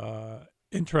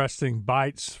interesting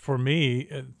bites for me,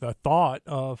 the thought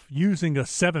of using a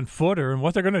 7-footer and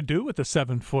what they're going to do with the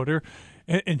 7-footer.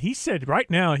 And he said right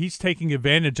now he's taking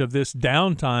advantage of this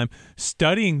downtime,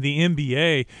 studying the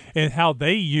NBA and how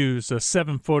they use a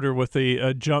 7-footer with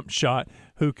a jump shot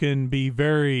who can be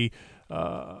very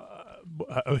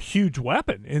a huge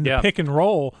weapon in the pick and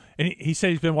roll. And he said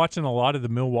he's been watching a lot of the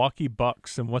Milwaukee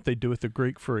Bucks and what they do with the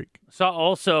Greek Freak. So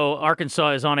also,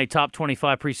 Arkansas is on a top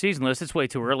 25 preseason list. It's way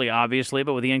too early, obviously,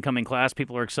 but with the incoming class,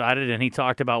 people are excited. And he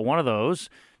talked about one of those.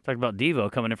 Talked about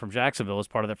Devo coming in from Jacksonville as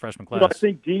part of that freshman class. I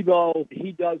think Devo,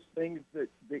 he does things that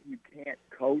you can't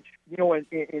coach.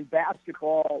 In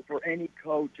basketball, for any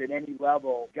coach at any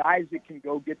level, guys that can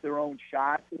go get their own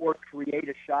shot or create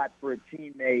a shot for a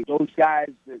teammate, those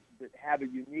guys that have a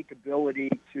unique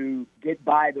ability to get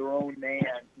by their own man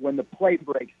when the play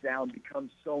breaks down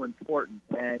becomes so important.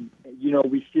 And,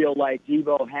 we feel like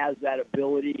Devo has that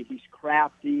ability. He's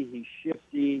crafty, he's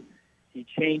shifty, he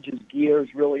changes gears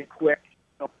really quick.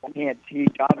 Can't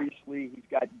teach. Obviously, he's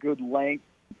got good length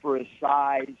for his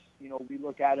size. We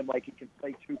look at him like he can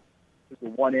play the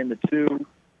 1 and the 2.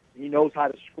 He knows how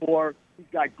to score. He's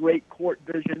got great court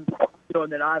vision.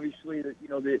 And then obviously,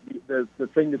 the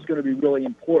thing that's going to be really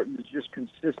important is just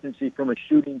consistency from a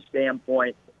shooting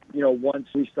standpoint. Once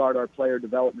we start our player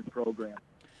development program.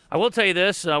 I will tell you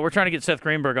this: we're trying to get Seth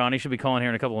Greenberg on. He should be calling here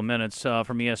in a couple of minutes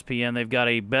from ESPN. They've got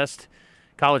a best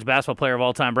college basketball player of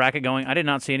all time bracket going. I did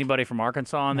not see anybody from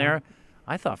Arkansas on there.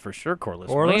 I thought for sure Corliss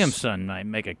Williamson might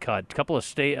make a cut.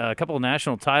 A couple of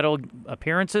national title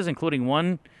appearances, including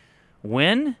one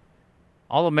win,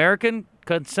 All-American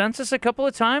consensus a couple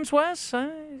of times. Wes, I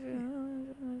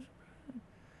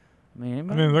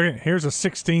mean, here's a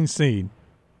 16 seed,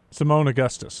 Simone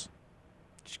Augustus.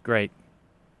 She's great.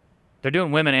 They're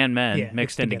doing women and men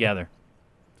mixed in together.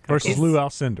 Versus Lou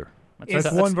Alcindor.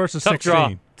 That's 1 versus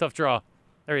 16. Tough draw.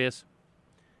 There he is.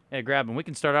 Yeah, grab him. We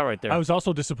can start out right there. I was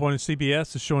also disappointed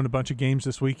CBS is showing a bunch of games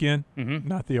this weekend,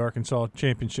 not the Arkansas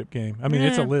championship game. I mean,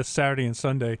 it's a list Saturday and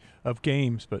Sunday of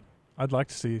games, but I'd like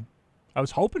to see – I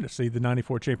was hoping to see the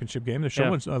 94 championship game. They're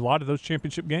showing a lot of those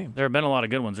championship games. There have been a lot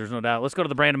of good ones, there's no doubt. Let's go to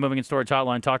the Brandon Moving and Storage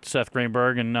Hotline, talk to Seth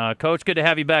Greenberg. And, Coach, good to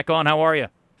have you back on. How are you?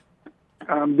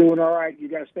 I'm doing all right. You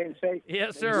guys staying safe?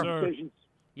 Yes, sir.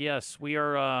 Yes, we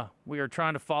are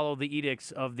trying to follow the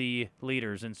edicts of the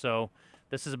leaders, and so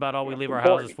this is about all we leave our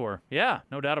houses for. Yeah,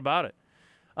 no doubt about it.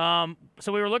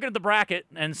 So we were looking at the bracket,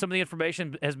 and some of the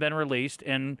information has been released,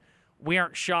 and we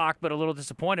aren't shocked but a little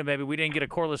disappointed maybe we didn't get a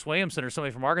Corliss Williamson or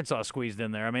somebody from Arkansas squeezed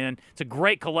in there. I mean, it's a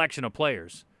great collection of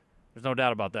players. There's no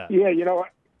doubt about that. Yeah, you know what?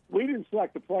 We didn't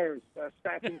select the players.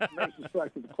 Stats Information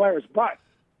selected the players, but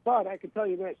I can tell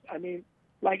you this. I mean,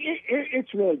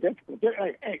 it's really difficult.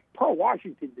 Hey, Pearl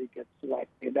Washington did get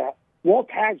selected.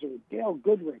 Walt Hazzard, Dale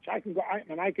Goodrich.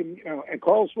 And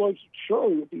Carlos Williams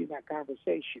surely would be in that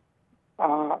conversation.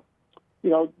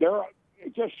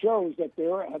 It just shows that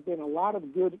there have been a lot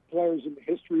of good players in the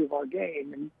history of our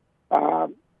game,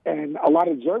 and and a lot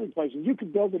of deserving players. And you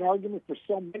can build an argument for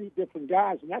so many different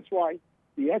guys, and that's why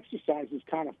the exercise is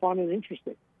kind of fun and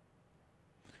interesting.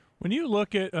 When you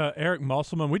look at Eric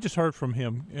Musselman, we just heard from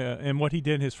him and what he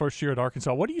did in his first year at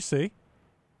Arkansas. What do you see?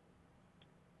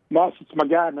 Muss, it's my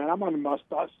guy, man. I'm on the Muss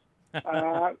bus.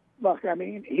 Look, I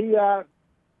mean,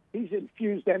 he's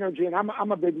infused energy, and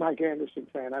I'm a big Mike Anderson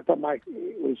fan. I thought Mike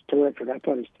was terrific. I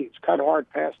thought his teams cut hard,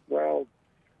 passed well.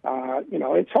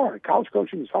 It's hard. College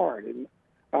coaching is hard, and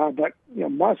but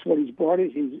Muss, what he's brought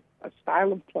is he's a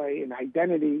style of play, an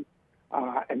identity,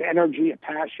 an energy, a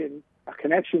passion, a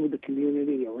connection with the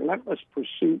community, a relentless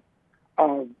pursuit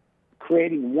of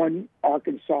creating one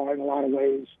Arkansas in a lot of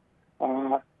ways.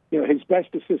 His best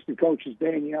assistant coach is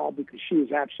Danielle because she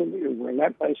is absolutely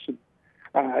relentless.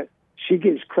 And, she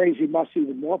gives Crazy Muss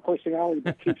even more personality,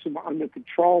 but keeps him under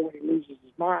control when he loses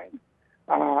his mind.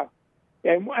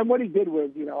 And what he did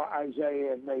with,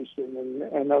 Isaiah and Mason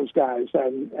and those guys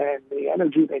and the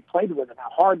energy they played with and how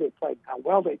hard they played, how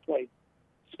well they played,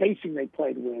 spacing they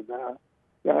played with.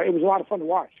 It was a lot of fun to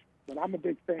watch. But I'm a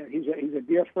big fan. He's a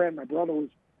dear friend. My brother was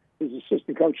his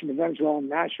assistant coach in the Venezuelan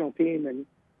national team, and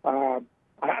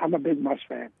I'm a big Muss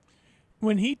fan.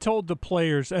 When he told the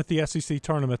players at the SEC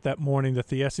tournament that morning that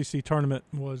the SEC tournament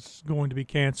was going to be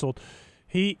canceled,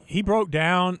 he broke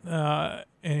down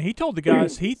and he told the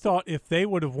guys he thought if they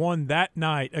would have won that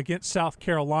night against South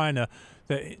Carolina,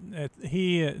 that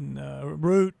he and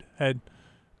Root had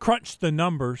crunched the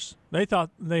numbers. They thought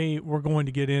they were going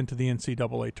to get into the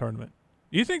NCAA tournament.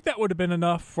 Do you think that would have been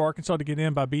enough for Arkansas to get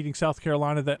in by beating South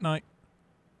Carolina that night?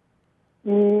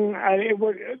 It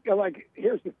would.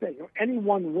 Here's the thing: any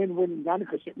one win wouldn't have done it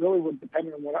because it really would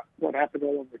depend on what happened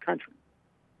all over the country.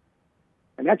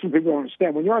 And that's what people don't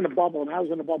understand. When you're in the bubble, and I was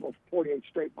in the bubble for 48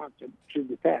 straight months at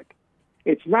Virginia Tech,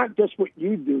 it's not just what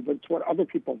you do, but it's what other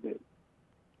people do.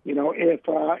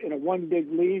 If in a one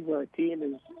big league where a team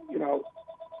is,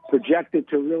 projected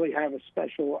to really have a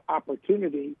special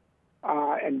opportunity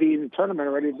and be in the tournament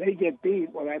already, if they get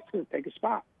beat, well, that's going to take a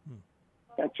spot.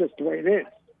 That's just the way it is.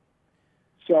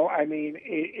 So, I mean,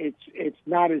 it's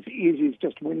not as easy as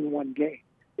just winning one game.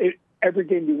 Every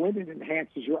game you win, it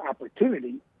enhances your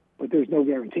opportunity, but there's no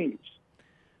guarantees.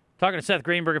 Talking to Seth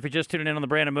Greenberg, if you're just tuning in on the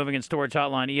Brandon Moving and Storage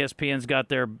Hotline, ESPN's got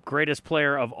their greatest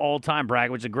player of all time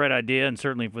bracket, which is a great idea, and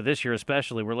certainly for this year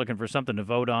especially, we're looking for something to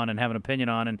vote on and have an opinion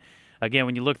on. And again,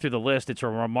 when you look through the list, it's a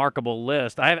remarkable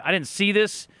list. I didn't see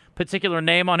this particular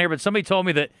name on here, but somebody told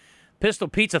me that Pistol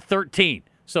Pete's a 13.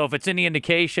 So if it's any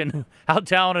indication how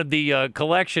talented the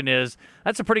collection is,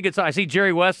 that's a pretty good size. I see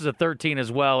Jerry West is a 13 as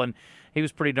well, and he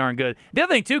was pretty darn good. The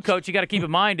other thing, too, Coach, you got to keep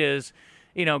in mind is,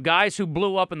 guys who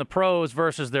blew up in the pros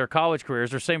versus their college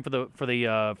careers. They're same for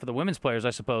the women's players, I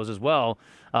suppose, as well.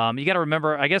 You got to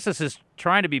remember, I guess this is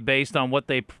trying to be based on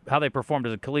how they performed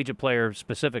as a collegiate player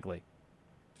specifically.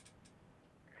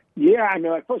 Yeah, I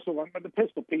mean, first of all, the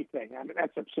Pistol Pete thing, I mean,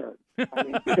 that's absurd. I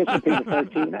mean, Pistol Pete at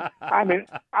 13. I mean,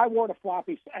 I wore the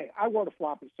floppy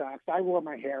socks. I wore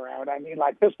my hair out. I mean,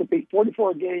 Pistol Pete,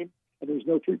 44 a game, and there was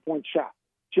no three-point shot.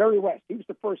 Jerry West, he was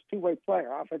the first two-way player,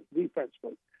 offense,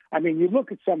 defensively. I mean, you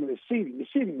look at some of the seeding. The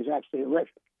seeding was absolutely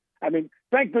horrific. I mean,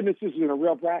 thank goodness this isn't a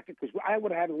real bracket because I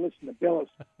would have had to listen to Billis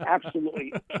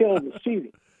absolutely kill the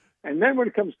seeding. And then when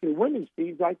it comes to the women's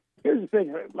teams, here's the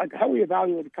thing, how we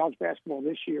evaluated college basketball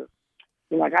this year.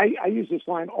 I use this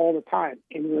line all the time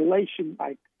in relation,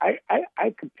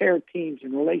 I compare teams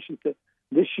in relation to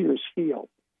this year's field,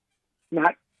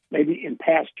 not maybe in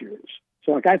past years.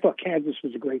 So, I thought Kansas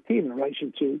was a great team in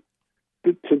relation to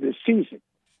this season.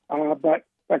 But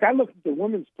I looked at the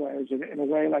women's players in a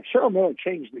way, Cheryl Miller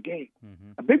changed the game.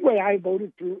 Mm-hmm. A big way I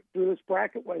voted through this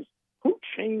bracket was who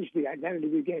changed the identity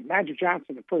of the game. Magic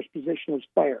Johnson, the first positionless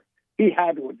player, he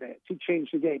had to advance. He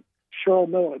changed the game. Cheryl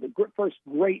Miller, the first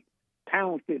great,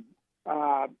 talented,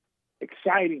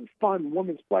 exciting, fun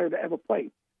women's player to ever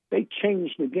play. They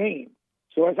changed the game.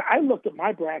 So as I looked at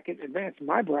my bracket, advanced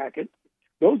my bracket,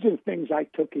 those are the things I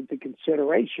took into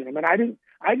consideration. I mean, I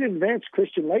didn't advance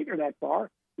Christian Laettner that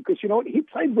far because, he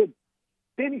played with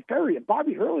Danny Ferry and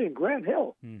Bobby Hurley and Grant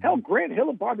Hill. Mm-hmm. Hell, Grant Hill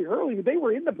and Bobby Hurley, they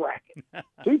were in the bracket.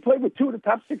 So he played with two of the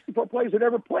top 64 players that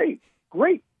ever played.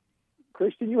 Great.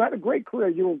 Christian, you had a great career.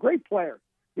 You were a great player.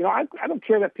 I don't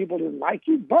care that people didn't like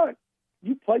you, but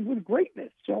you played with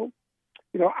greatness. So,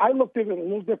 I looked at it a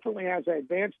little differently as I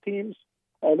advanced teams,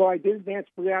 although I did advance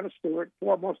Breanna Stewart,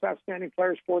 4 most outstanding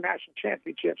players, 4 national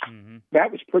championships. Mm-hmm.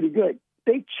 That was pretty good.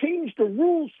 They changed the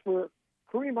rules for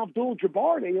Kareem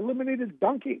Abdul-Jabbar. They eliminated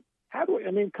dunking.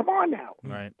 Come on now.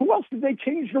 Right. Who else did they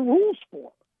change the rules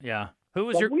for? Yeah. Who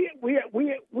was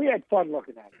we had fun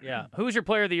looking at it. Yeah. Who was your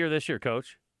player of the year this year,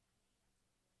 Coach?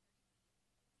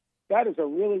 That is a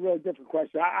really, really different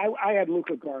question. I had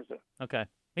Luka Garza. Okay.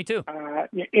 Me too.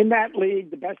 In that league,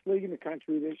 the best league in the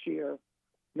country this year,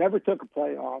 never took a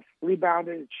playoff,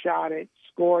 rebounded it, shot it,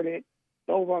 scored it,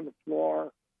 dove on the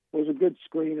floor, was a good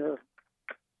screener.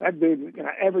 That dude,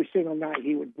 every single night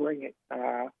he would bring it.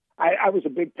 I was a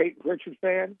big Peyton Pritchard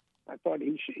fan. I thought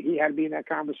he had to be in that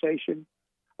conversation.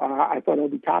 I thought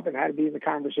Obi Toppin had to be in the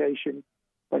conversation.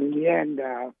 But in the end,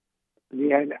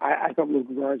 I thought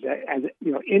Luka Garza, as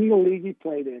in the league he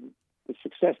played in, the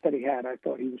success that he had, I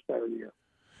thought he was better of the year.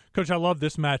 Coach, I love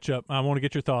this matchup. I want to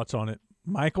get your thoughts on it.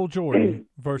 Michael Jordan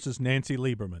versus Nancy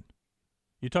Lieberman.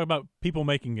 You talk about people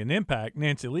making an impact.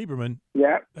 Nancy Lieberman,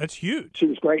 yeah, that's huge. She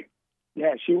was great.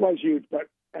 Yeah, she was huge. But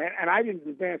and I didn't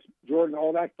advance Jordan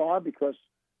all that far because,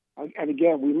 and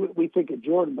again, we think of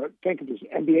Jordan, but think of his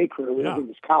NBA career. We think of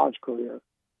his college career.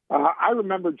 I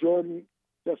remember Jordan,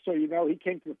 just so you know, he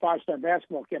came to the 5-star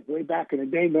basketball camp way back in the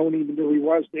day. No one even knew who he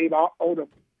was. Dave Odom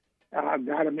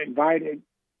got him invited.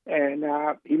 And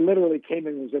he literally came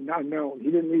in as an unknown.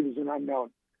 He didn't leave as an unknown.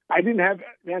 I didn't have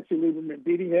Nancy Lieberman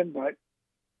beating him, but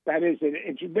that is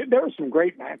there were some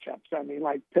great matchups. I mean,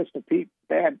 like Pistol Pete,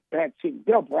 bad seating.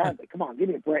 Bill Bradley, come on, give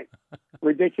me a break.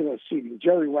 Ridiculous seating.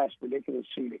 Jerry West, ridiculous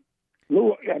seating.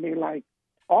 Like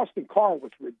Austin Carr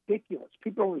was ridiculous.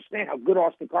 People don't understand how good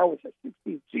Austin Carr was at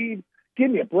 16th seed.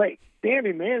 Give me a break.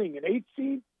 Danny Manning at 8th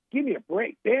seed. Give me a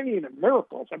break. Danny and the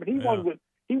Miracles. I mean,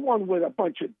 he won with a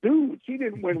bunch of dudes. He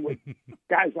didn't win with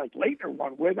guys like Leitner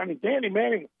won with. I mean, Danny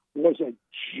Manning was a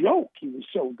joke. He was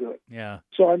so good. Yeah.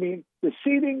 So, I mean, the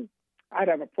seating, I'd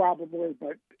have a problem with,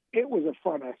 but it was a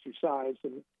fun exercise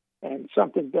and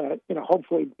something that,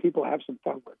 hopefully people have some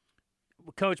fun with.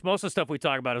 Coach, most of the stuff we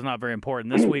talk about is not very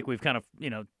important. This week we've kind of,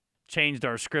 changed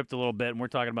our script a little bit, and we're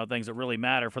talking about things that really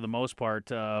matter for the most part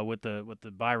with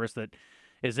the virus that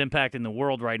is impacting the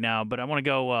world right now. But I want to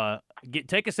go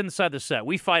take us inside the set.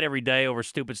 We fight every day over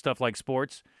stupid stuff like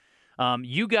sports.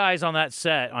 You guys on that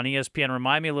set on ESPN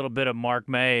remind me a little bit of Mark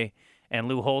May and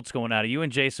Lou Holtz going at it. You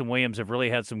and Jason Williams have really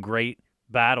had some great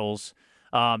battles.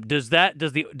 Do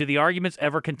the arguments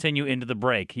ever continue into the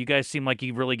break? You guys seem like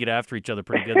you really get after each other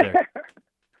pretty good there.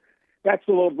 That's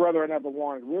the little brother I never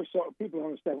wanted. People don't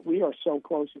understand. We are so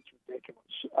close. It's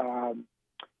ridiculous.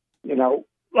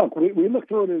 Look, we look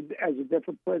through it as a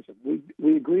different prism.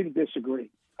 We agree to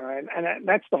disagree, and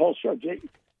that's the whole show. Jay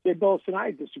Billis and I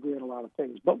disagree on a lot of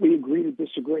things, but we agree to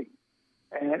disagree,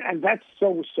 and that's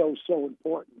so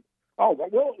important. Oh,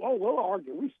 but we'll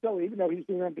argue. We still, even though he's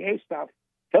doing NBA stuff,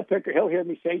 he'll hear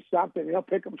me say something, and he'll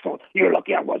pick up the phone. You're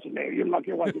lucky I wasn't there. You're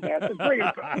lucky I wasn't there. So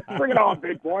bring it on,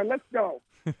 big boy. Let's go.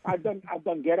 I've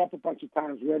done Get Up a bunch of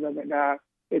times with him, and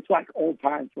it's like old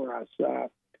time for us.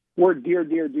 We're dear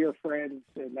friends,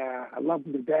 and I love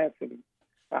him to death, and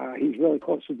he's really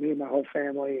close with me and my whole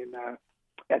family, and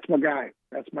that's my guy,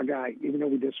 even though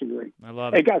we disagree. I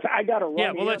love it. Hey, guys, I got to run.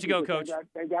 Yeah, we'll let you go, Coach.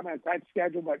 They got me on a tight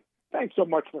schedule, but thanks so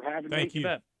much for having me. Thank you.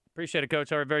 Appreciate it,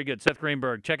 Coach. All right, very good. Seth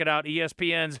Greenberg. Check it out.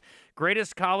 ESPN's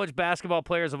greatest college basketball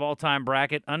players of all time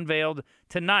bracket unveiled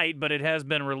tonight, but it has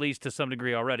been released to some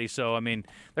degree already. So, I mean,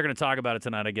 they're going to talk about it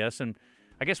tonight, I guess. And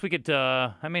I guess we could,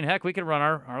 we could run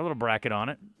our little bracket on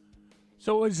it.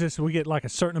 So what is this? We get like a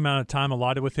certain amount of time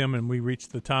allotted with him, and we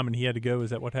reached the time, and he had to go. Is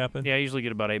that what happened? Yeah, I usually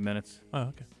get about 8 minutes. Oh,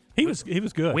 okay. He was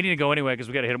good. We need to go anyway because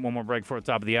we got to hit one more break before the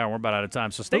top of the hour. We're about out of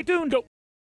time, so stay tuned. Go.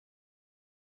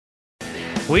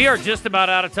 We are just about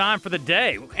out of time for the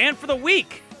day and for the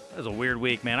week. That was a weird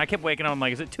week, man. I kept waking up. I'm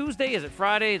like, is it Tuesday? Is it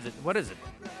Friday? What is it?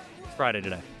 It's Friday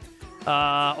today.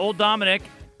 Old Dominic,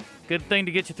 good thing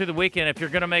to get you through the weekend. If you're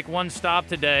going to make one stop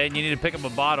today and you need to pick up a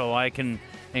bottle, I can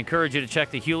encourage you to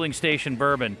check the Huling Station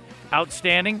Bourbon.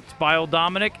 Outstanding. It's by Old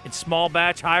Dominic. It's small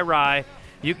batch, high rye.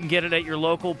 You can get it at your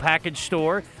local package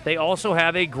store. They also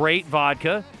have a great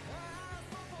vodka.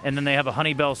 And then they have a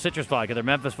Honey Bell citrus vodka. Their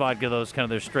Memphis vodka, those kind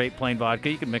of their straight plain vodka.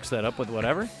 You can mix that up with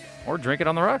whatever or drink it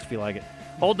on the rocks if you like it.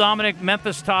 Old Dominic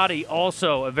Memphis Toddy,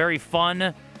 also a very fun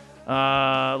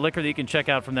liquor that you can check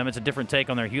out from them. It's a different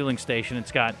take on their Huling Station.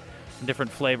 It's got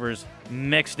different flavors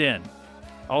mixed in.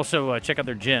 Also, check out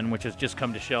their gin, which has just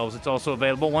come to shelves. It's also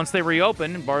available once they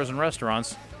reopen in bars and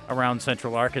restaurants around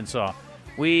Central Arkansas.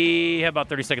 We have about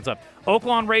 30 seconds left.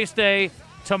 Oaklawn Race Day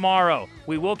tomorrow.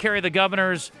 We will carry the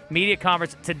governor's media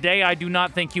conference today. I do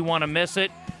not think you want to miss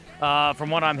it. From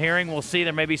what I'm hearing, we'll see.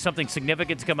 There may be something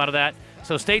significant to come out of that.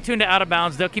 So stay tuned to Out of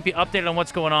Bounds. They'll keep you updated on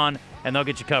what's going on, and they'll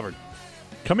get you covered.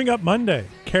 Coming up Monday,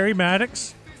 Kerry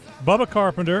Maddox, Bubba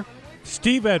Carpenter,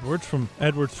 Steve Edwards from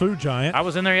Edwards Food Giant. I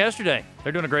was in there yesterday.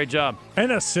 They're doing a great job.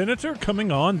 And a senator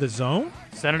coming on the zone.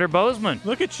 Senator Bozeman.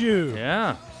 Look at you.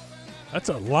 Yeah. That's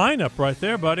a lineup right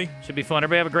there, buddy. Should be fun.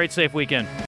 Everybody have a great, safe weekend.